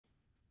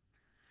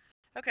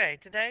Okay,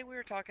 today we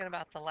are talking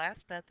about the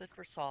last method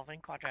for solving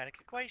quadratic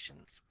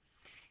equations,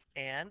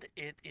 and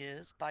it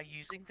is by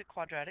using the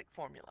quadratic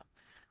formula.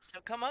 So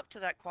come up to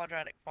that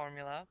quadratic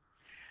formula.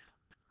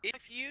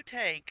 If you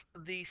take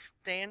the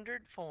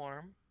standard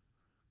form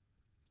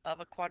of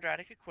a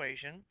quadratic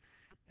equation,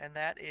 and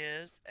that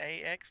is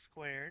ax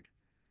squared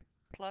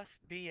plus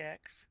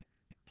bx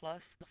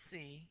plus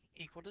c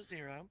equal to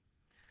 0,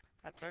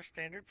 that's our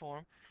standard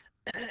form,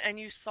 and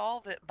you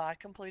solve it by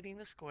completing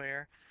the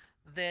square,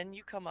 then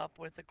you come up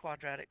with the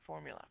quadratic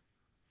formula.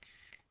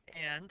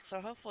 And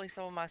so hopefully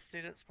some of my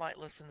students might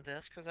listen to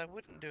this because I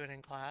wouldn't do it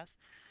in class.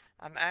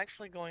 I'm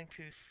actually going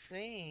to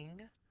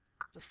sing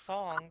the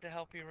song to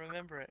help you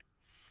remember it.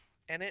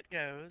 And it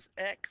goes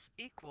x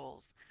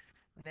equals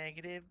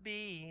negative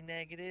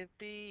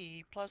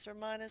b plus or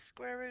minus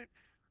square root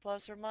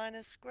plus or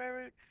minus square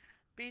root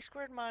b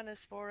squared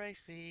minus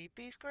 4ac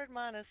b squared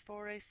minus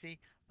 4ac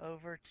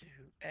over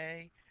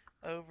 2a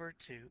over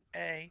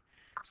 2a.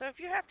 So if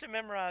you have to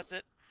memorize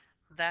it,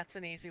 that's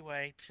an easy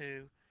way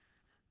to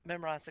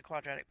memorize the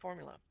quadratic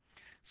formula.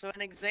 So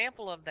an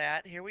example of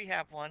that, here we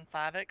have one,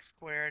 5x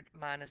squared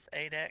minus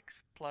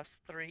 8x plus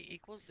 3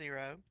 equals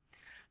 0.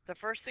 The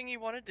first thing you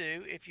want to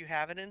do, if you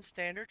have it in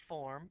standard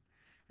form,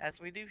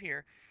 as we do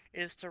here,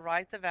 is to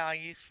write the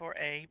values for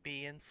a,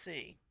 b, and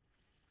c.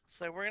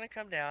 So we're going to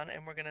come down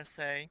and we're going to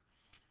say,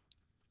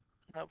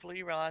 hopefully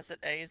you realize that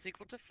a is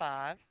equal to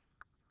 5,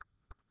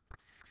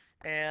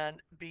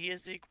 and b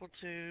is equal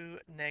to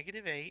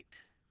negative 8,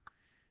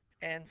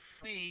 and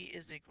c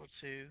is equal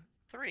to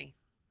 3.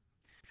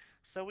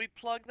 So we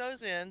plug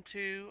those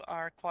into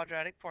our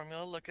quadratic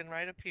formula looking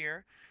right up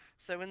here.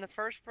 So in the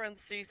first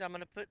parentheses, I'm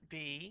going to put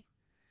b,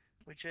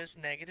 which is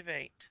negative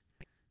 8.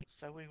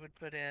 So we would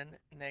put in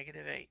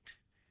negative 8.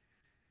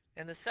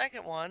 And the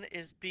second one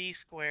is b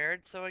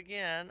squared. So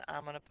again,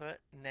 I'm going to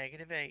put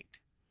negative 8.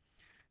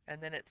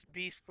 And then it's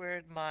b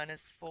squared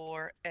minus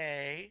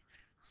 4a.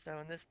 So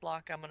in this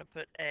block, I'm going to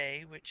put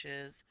a, which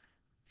is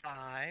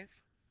 5.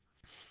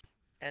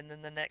 And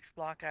then the next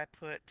block, I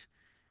put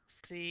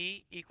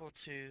c equal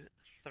to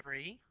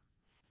 3.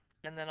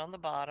 And then on the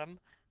bottom,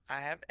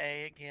 I have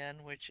a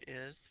again, which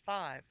is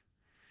 5.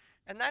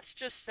 And that's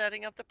just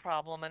setting up the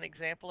problem, an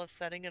example of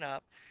setting it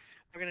up.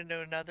 We're going to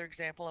do another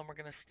example, and we're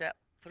going to step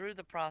through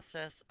the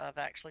process of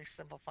actually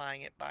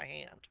simplifying it by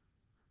hand.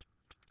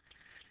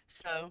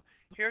 So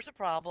here's a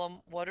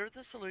problem. What are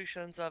the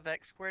solutions of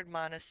x squared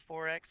minus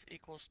 4x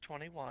equals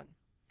 21?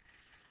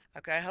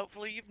 Okay,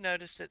 hopefully you've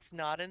noticed it's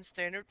not in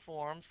standard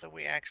form, so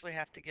we actually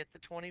have to get the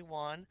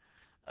 21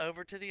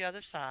 over to the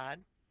other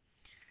side.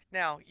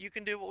 Now, you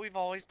can do what we've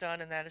always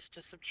done, and that is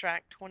to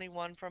subtract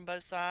 21 from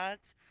both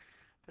sides.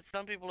 But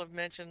some people have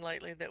mentioned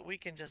lately that we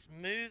can just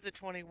move the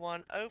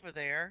 21 over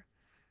there.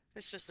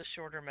 It's just a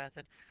shorter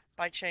method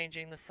by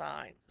changing the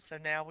sign. So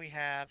now we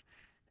have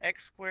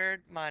x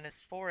squared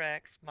minus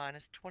 4x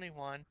minus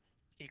 21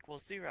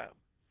 equals 0.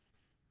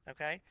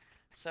 Okay?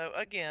 So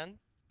again,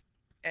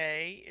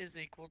 a is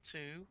equal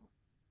to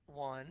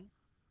 1.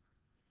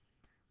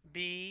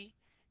 B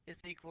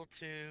is equal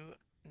to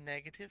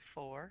negative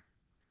 4.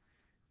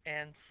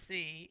 And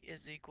C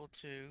is equal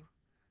to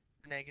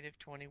negative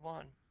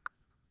 21.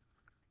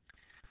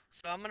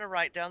 So I'm going to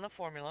write down the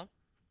formula.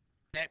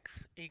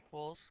 X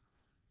equals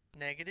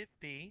negative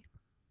b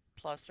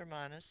plus or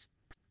minus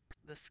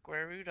the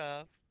square root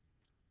of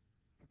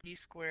b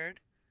squared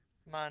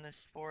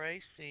minus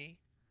 4ac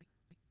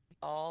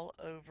all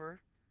over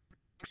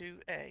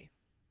 2a.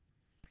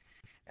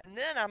 And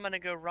then I'm going to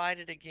go write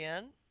it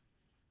again.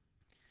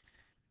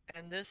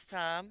 And this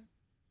time,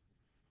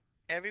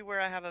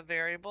 everywhere I have a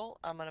variable,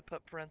 I'm going to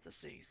put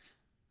parentheses.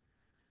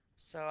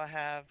 So I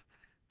have,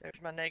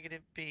 there's my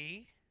negative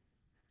b,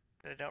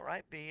 but I don't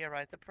write b, I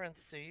write the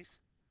parentheses.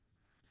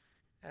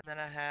 And then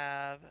I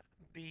have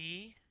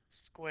b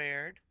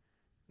squared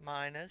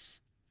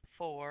minus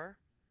 4ac.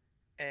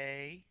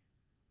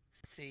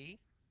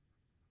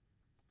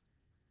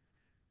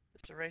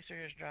 This eraser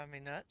here is driving me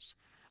nuts.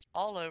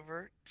 All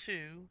over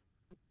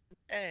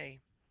 2a.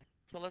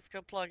 So let's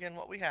go plug in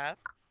what we have.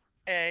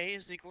 A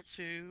is equal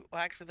to,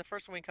 well, actually, the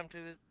first one we come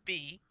to is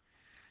b.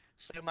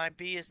 So my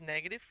b is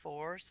negative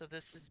 4, so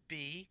this is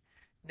b.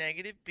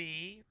 Negative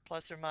b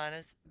plus or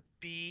minus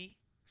b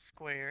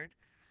squared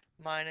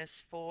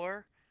minus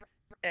 4a.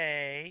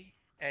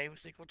 A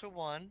was equal to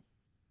 1.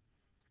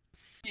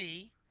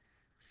 C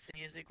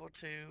is equal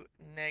to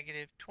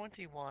negative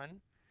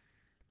 21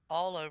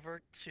 all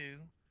over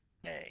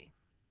 2a.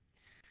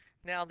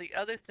 Now the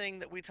other thing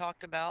that we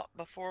talked about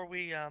before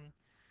we well,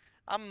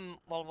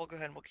 we'll go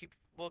ahead and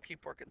we'll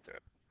keep working through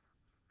it.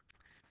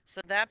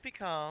 So that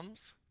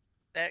becomes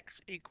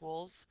x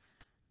equals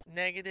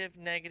negative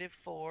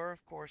 4,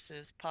 of course,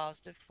 is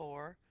positive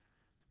 4,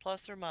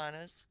 plus or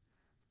minus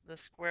the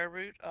square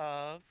root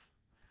of,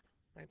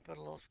 let me put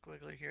a little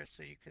squiggly here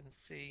so you can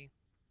see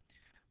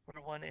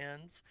where one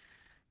ends.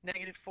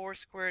 Negative 4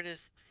 squared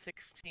is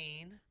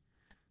 16.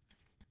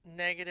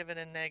 Negative and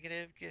a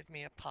negative give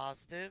me a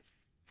positive.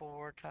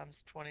 4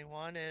 times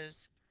 21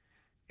 is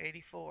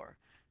 84.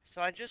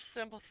 So I just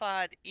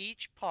simplified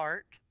each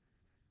part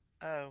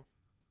Oh,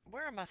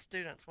 where are my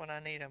students when I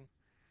need them?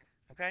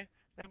 Okay,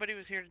 nobody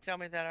was here to tell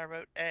me that I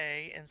wrote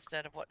A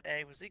instead of what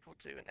A was equal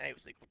to, and A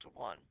was equal to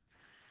 1.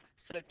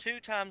 So 2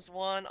 times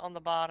 1 on the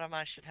bottom,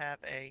 I should have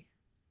a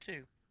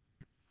 2.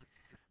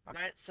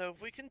 Alright, so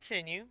if we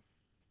continue,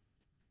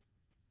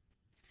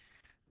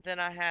 then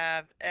I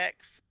have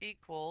x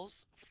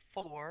equals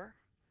 4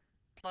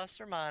 plus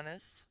or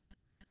minus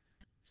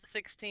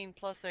 16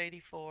 plus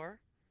 84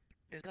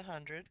 is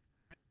 100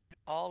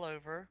 all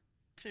over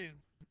 2.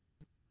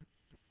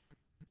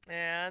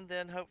 And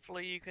then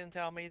hopefully you can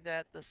tell me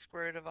that the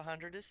square root of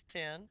 100 is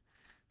 10.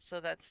 So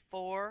that's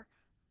 4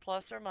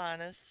 plus or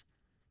minus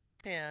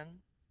 10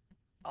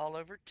 all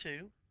over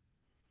 2.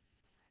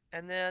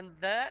 And then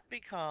that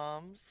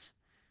becomes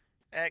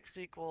x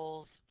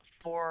equals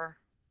 4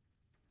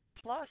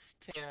 plus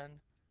 10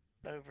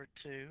 over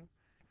 2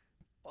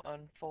 on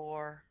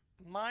 4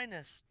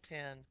 minus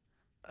 10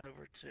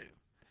 over 2.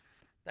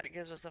 That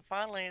gives us a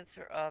final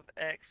answer of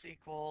x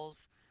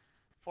equals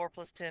 4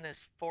 plus 10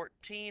 is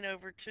 14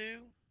 over 2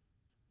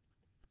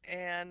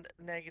 and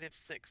negative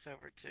 6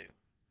 over 2.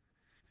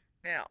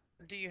 Now,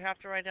 do you have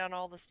to write down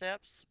all the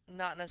steps?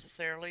 Not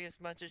necessarily,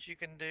 as much as you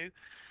can do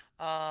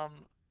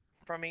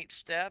from each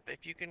step.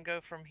 If you can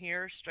go from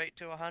here straight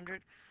to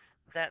 100,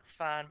 that's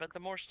fine. But the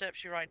more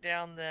steps you write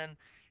down, then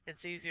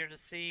it's easier to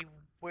see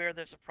where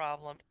there's a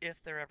problem, if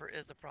there ever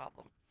is a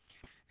problem.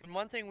 And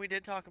one thing we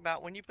did talk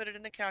about, when you put it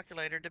in the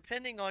calculator,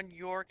 depending on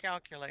your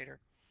calculator,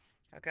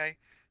 okay,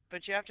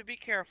 but you have to be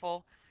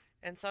careful,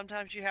 and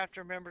sometimes you have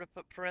to remember to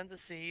put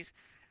parentheses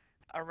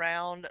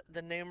around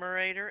the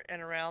numerator and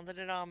around the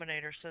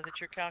denominator so that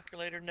your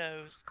calculator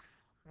knows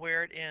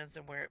where it ends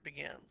and where it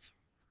begins.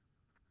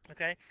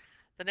 Okay,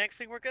 the next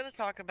thing we're going to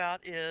talk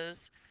about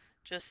is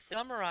just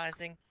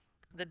summarizing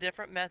the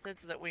different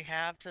methods that we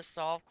have to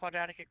solve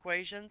quadratic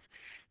equations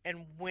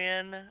and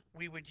when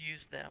we would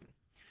use them.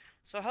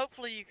 So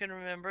hopefully you can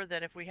remember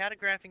that if we had a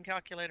graphing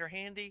calculator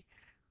handy,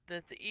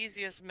 that the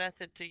easiest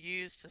method to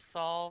use to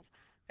solve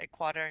a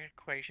quadratic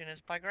equation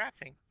is by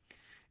graphing.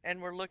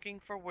 And we're looking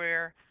for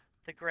where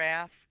the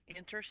graph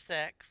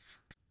intersects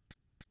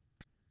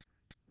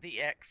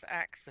the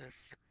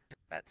x-axis.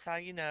 That's how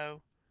you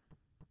know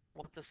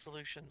what the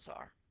solutions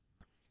are.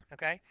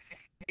 Okay?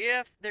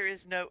 If there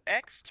is no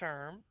x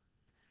term,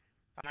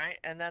 all right,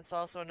 and that's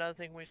also another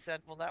thing we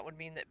said, well, that would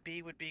mean that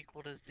b would be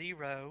equal to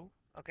 0,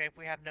 okay, if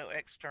we have no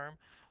x term.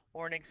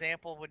 Or an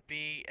example would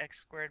be x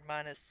squared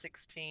minus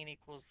 16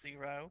 equals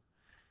 0.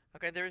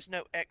 Okay, there is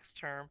no x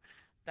term.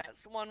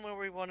 That's one where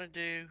we want to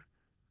do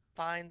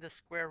find the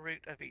square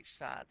root of each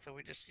side. So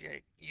we're just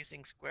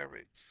using square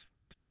roots.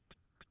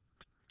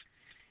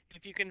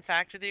 If you can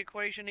factor the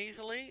equation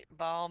easily,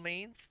 by all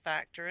means,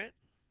 factor it.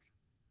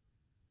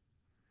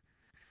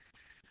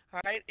 All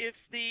right, if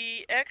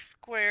the x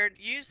squared,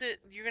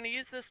 you're going to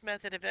use this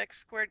method if x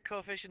squared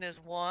coefficient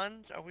is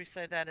 1, or we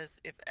say that is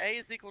if a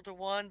is equal to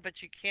 1,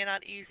 but you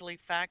cannot easily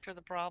factor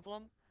the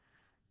problem,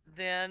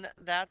 then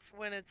that's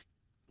when it's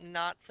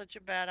not such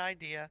a bad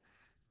idea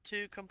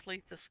to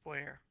complete the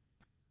square.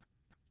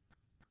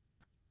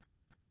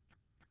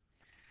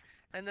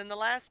 And then the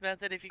last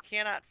method, if you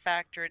cannot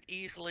factor it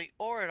easily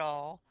or at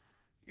all,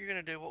 you're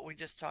going to do what we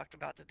just talked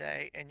about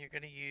today, and you're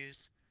going to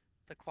use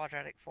the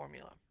quadratic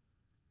formula.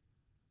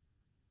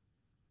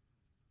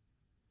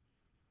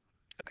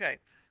 Okay,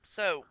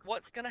 so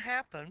what's going to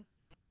happen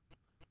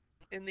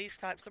in these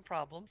types of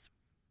problems?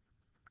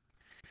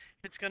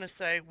 It's going to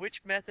say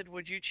which method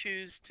would you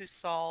choose to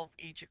solve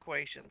each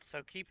equation.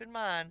 So keep in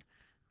mind,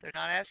 they're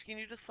not asking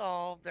you to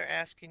solve, they're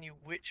asking you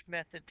which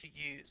method to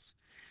use.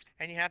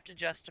 And you have to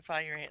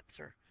justify your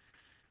answer.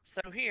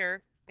 So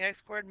here, x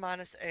squared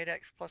minus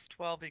 8x plus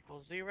 12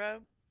 equals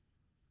 0.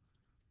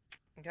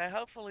 Okay,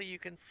 hopefully you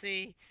can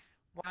see,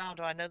 wow,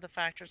 do I know the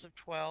factors of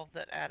 12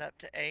 that add up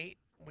to 8?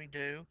 We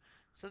do.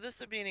 So this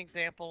would be an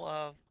example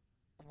of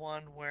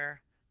one where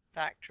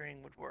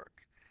factoring would work.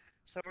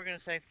 So we're going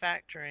to say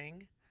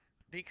factoring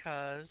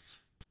because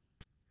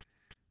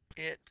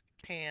it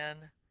can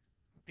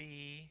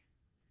be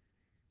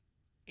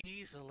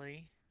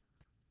easily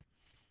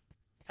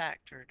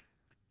factored.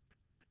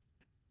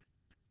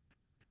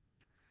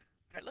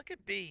 All right, look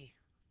at B.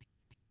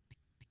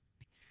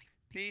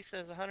 B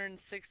says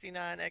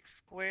 169x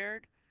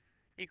squared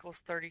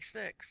equals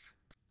 36.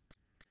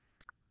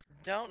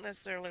 Don't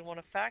necessarily want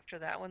to factor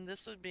that one.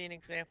 This would be an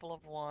example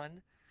of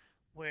one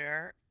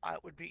where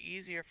it would be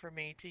easier for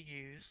me to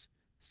use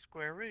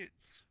square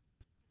roots.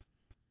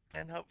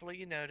 And hopefully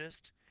you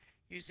noticed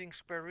using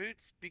square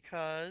roots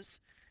because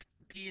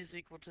b is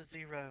equal to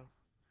 0.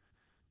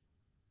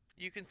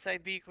 You can say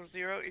b equals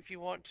 0 if you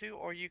want to,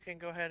 or you can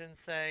go ahead and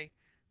say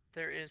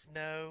there is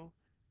no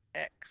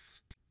x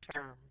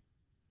term.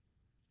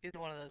 Either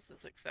one of those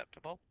is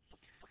acceptable.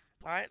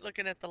 All right,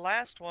 looking at the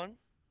last one,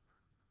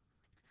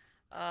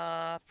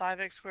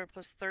 5x squared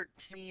plus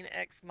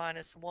 13x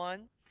minus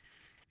 1.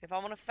 If I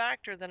want to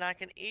factor, then I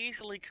can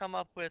easily come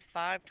up with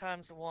 5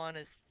 times 1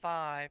 is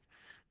 5.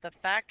 The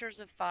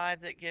factors of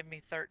 5 that give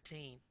me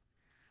 13.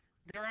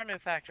 There are no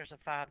factors of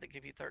 5 that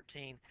give you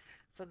 13.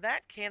 So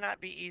that cannot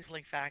be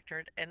easily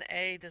factored, and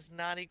a does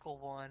not equal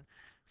 1.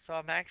 So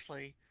I'm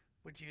actually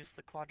would use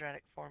the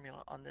quadratic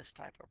formula on this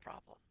type of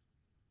problem.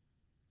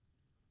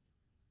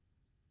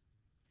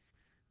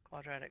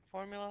 Quadratic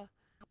formula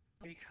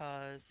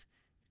because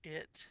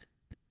it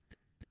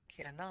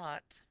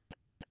cannot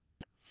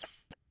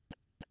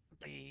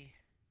be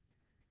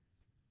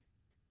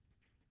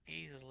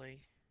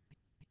easily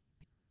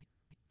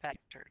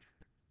factored.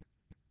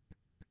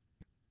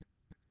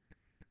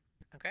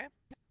 Okay?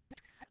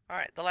 All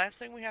right, the last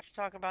thing we have to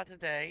talk about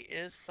today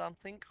is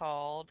something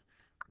called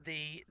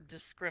the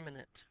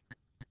discriminant.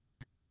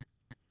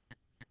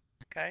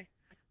 Okay?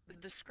 The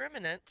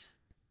discriminant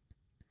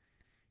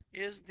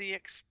is the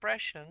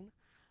expression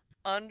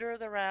under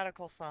the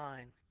radical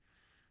sign.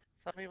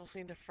 Some people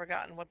seem to have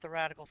forgotten what the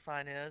radical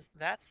sign is.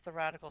 That's the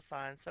radical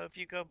sign. So if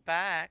you go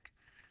back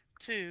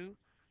to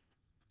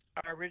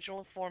our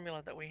original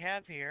formula that we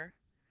have here,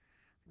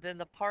 then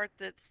the part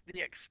that's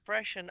the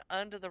expression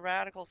under the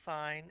radical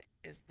sign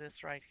is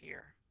this right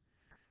here.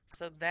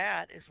 So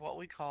that is what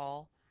we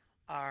call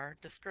our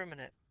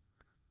discriminant.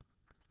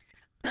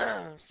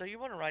 So you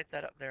want to write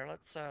that up there.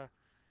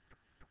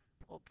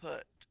 We'll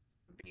put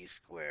b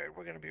squared.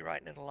 We're going to be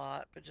writing it a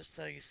lot, but just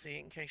so you see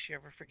it in case you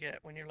ever forget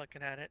when you're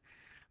looking at it.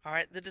 All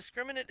right, the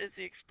discriminant is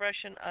the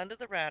expression under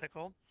the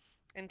radical,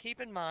 and keep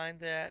in mind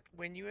that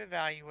when you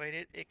evaluate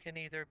it, it can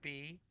either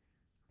be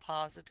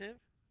positive,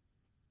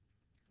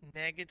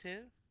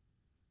 negative,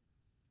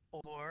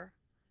 or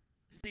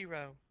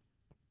 0.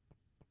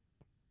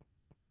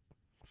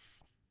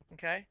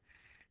 Okay,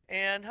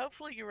 and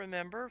hopefully you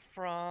remember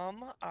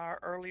from our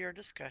earlier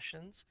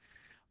discussions,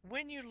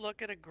 when you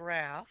look at a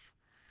graph,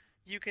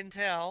 you can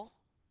tell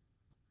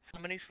how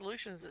many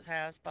solutions it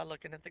has by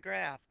looking at the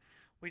graph.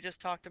 We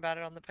just talked about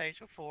it on the page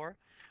before.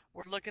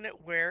 We're looking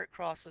at where it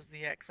crosses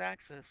the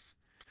x-axis.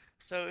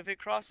 So if it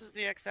crosses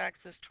the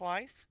x-axis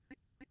twice,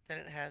 then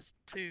it has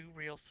 2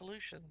 real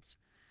solutions.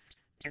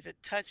 If it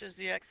touches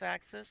the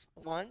x-axis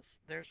once,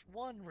 there's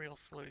 1 real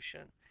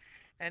solution.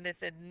 And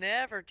if it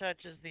never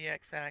touches the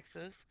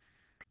x-axis,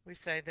 we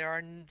say there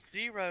are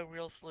 0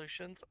 real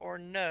solutions or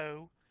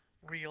no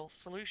real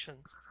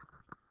solutions.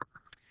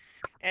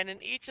 And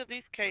in each of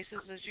these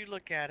cases, as you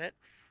look at it,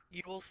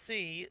 you will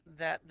see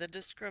that the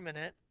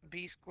discriminant,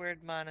 b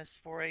squared minus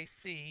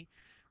 4ac,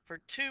 for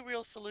 2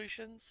 real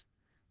solutions,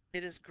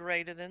 it is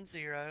greater than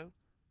 0,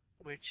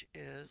 which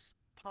is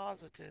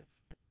positive.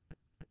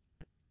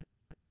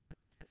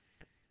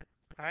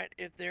 All right,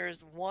 if there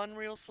is 1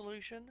 real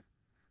solution,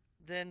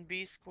 then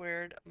b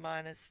squared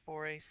minus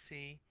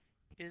 4ac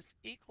is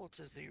equal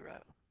to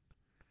 0.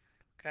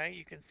 Okay,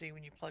 you can see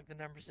when you plug the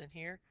numbers in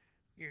here,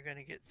 you're going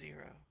to get 0.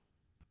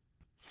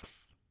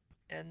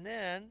 And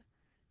then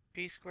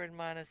b squared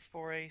minus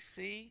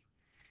 4ac,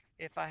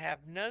 if I have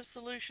no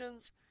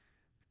solutions,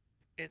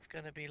 it's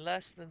going to be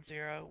less than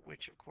 0,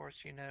 which of course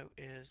you know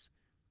is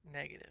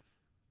negative.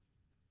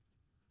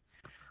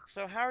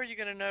 So how are you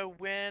going to know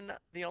when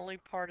the only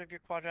part of your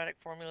quadratic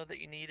formula that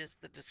you need is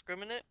the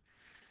discriminant?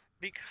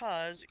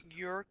 Because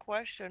your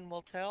question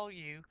will tell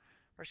you,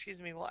 or excuse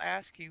me, will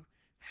ask you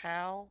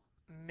how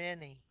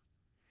many.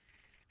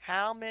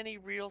 How many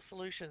real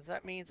solutions?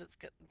 That means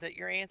that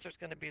your answer is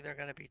going to be there are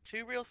going to be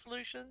 2 real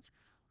solutions,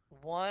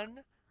 1,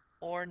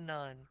 or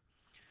none.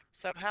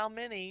 So how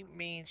many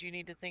means you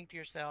need to think to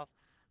yourself,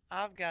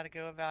 I've got to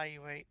go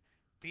evaluate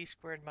b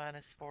squared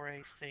minus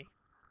 4ac.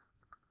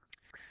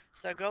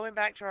 So going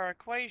back to our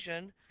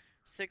equation,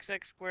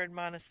 6x squared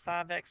minus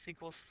 5x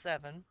equals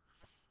 7.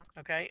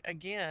 Okay,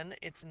 again,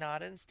 it's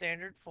not in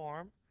standard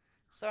form,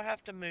 so I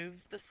have to move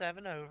the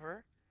 7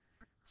 over.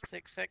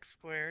 6x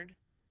squared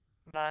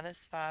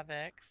minus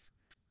 5x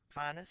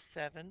minus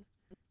 7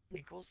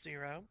 equals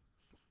 0.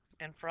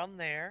 And from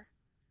there,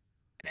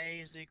 a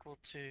is equal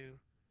to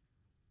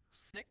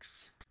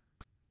 6,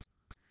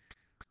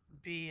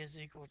 b is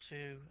equal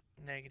to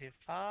negative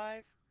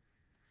 5,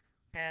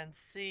 and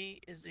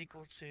c is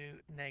equal to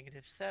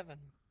negative 7.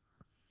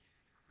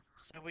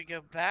 So we go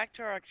back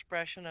to our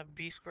expression of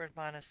b squared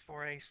minus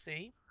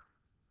 4ac,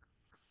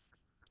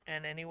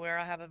 and anywhere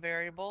I have a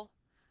variable,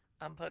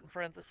 I'm putting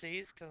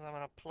parentheses because I'm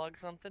going to plug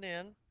something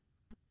in.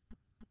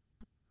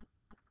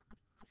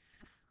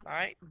 All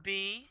right,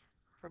 b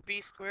for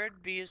b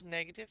squared, b is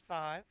negative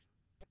 5,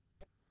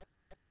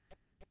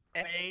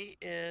 a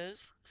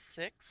is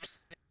 6,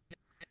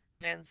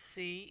 and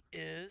c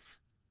is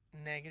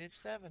negative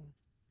 7.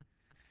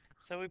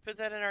 So we put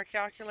that in our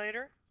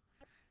calculator,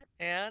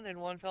 and in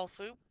one fell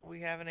swoop,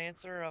 we have an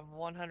answer of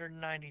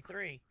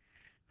 193.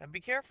 Now be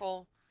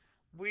careful,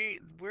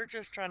 we're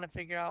just trying to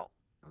figure out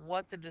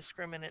what the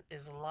discriminant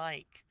is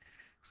like.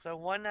 So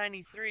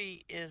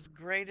 193 is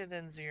greater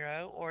than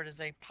 0, or it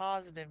is a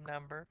positive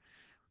number,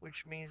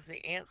 which means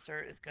the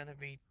answer is going to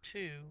be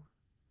 2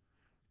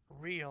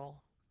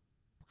 real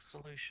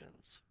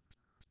solutions.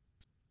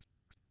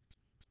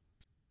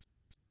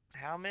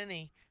 How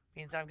many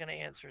means I'm going to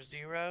answer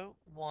 0,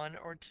 1,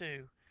 or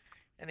 2.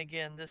 And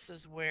again, this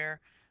is where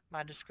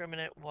my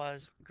discriminant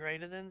was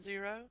greater than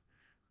 0.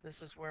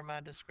 This is where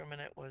my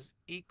discriminant was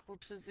equal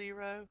to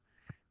 0.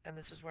 and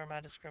this is where my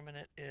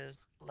discriminant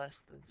is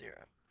less than 0.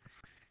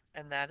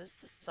 And that is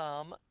the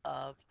sum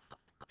of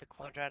the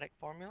quadratic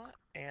formula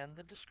and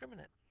the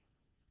discriminant.